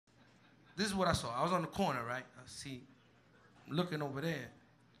this is what I saw. I was on the corner, right? I see, looking over there,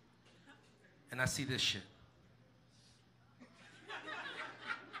 and I see this shit.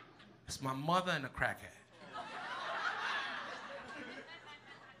 It's my mother and a crackhead.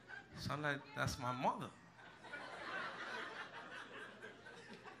 So I'm like, that's my mother.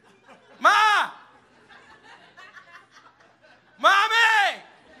 Ma! Mommy!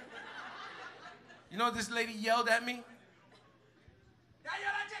 You know what this lady yelled at me?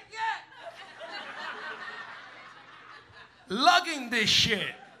 Lugging this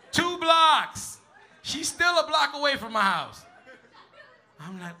shit. 2 blocks. She's still a block away from my house.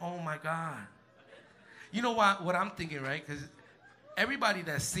 I'm like, oh my God. You know what I'm thinking, right? Because everybody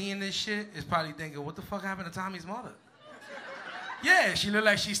that's seeing this shit is probably thinking, what the fuck happened to Tommy's mother? Yeah, she look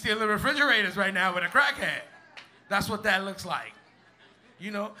like she's stealing refrigerators right now with a crackhead. That's what that looks like.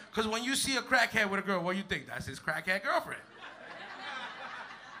 You know? Because when you see a crackhead with a girl, what do you think? That's his crackhead girlfriend.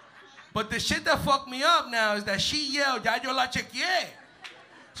 But the shit that fucked me up now is that she yelled, ya yo la chequeé.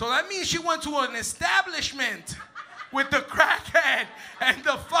 So that means she went to an establishment with the crackhead and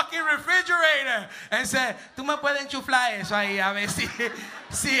the fucking refrigerator and said, tú me puedes enchuflar eso ahí a ver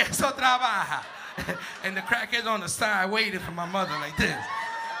si eso trabaja. And the crackhead's on the side waiting for my mother like this.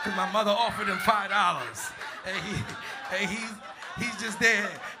 Because my mother offered him $5. And he's just there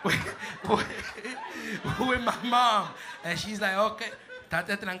with my mom. And she's like, okay,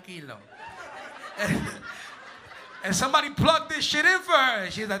 estate tranquilo. And somebody plugged this shit in for her.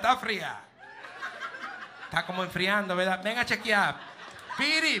 And she's like, está fría. Está como enfriando, ¿verdad? Ven a chequear.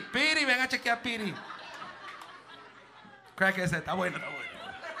 Piri, ven a chequear, Piri. Crackhead said, está bueno, está bueno.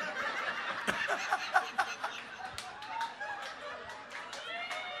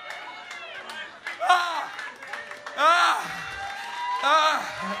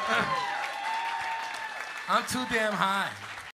 I'm too damn high.